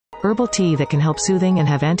Herbal tea that can help soothing and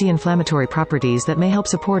have anti-inflammatory properties that may help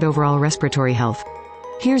support overall respiratory health.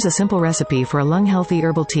 Here's a simple recipe for a lung-healthy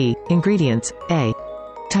herbal tea. Ingredients. A.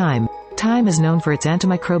 Thyme. Thyme is known for its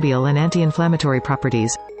antimicrobial and anti-inflammatory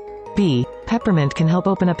properties. B. Peppermint can help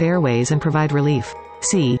open up airways and provide relief.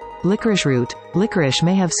 C. Licorice root. Licorice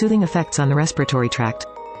may have soothing effects on the respiratory tract.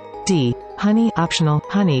 D. Honey. Optional.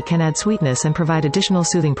 Honey can add sweetness and provide additional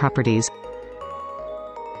soothing properties.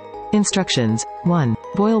 Instructions. 1.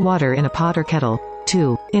 Boil water in a pot or kettle.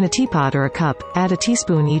 2. In a teapot or a cup, add a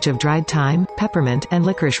teaspoon each of dried thyme, peppermint, and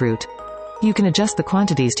licorice root. You can adjust the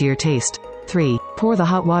quantities to your taste. 3. Pour the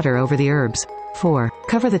hot water over the herbs. 4.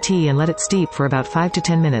 Cover the tea and let it steep for about 5 to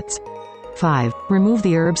 10 minutes. 5. Remove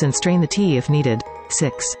the herbs and strain the tea if needed.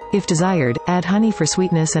 6. If desired, add honey for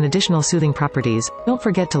sweetness and additional soothing properties. Don't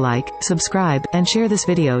forget to like, subscribe, and share this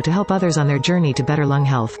video to help others on their journey to better lung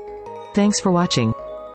health. Thanks for watching.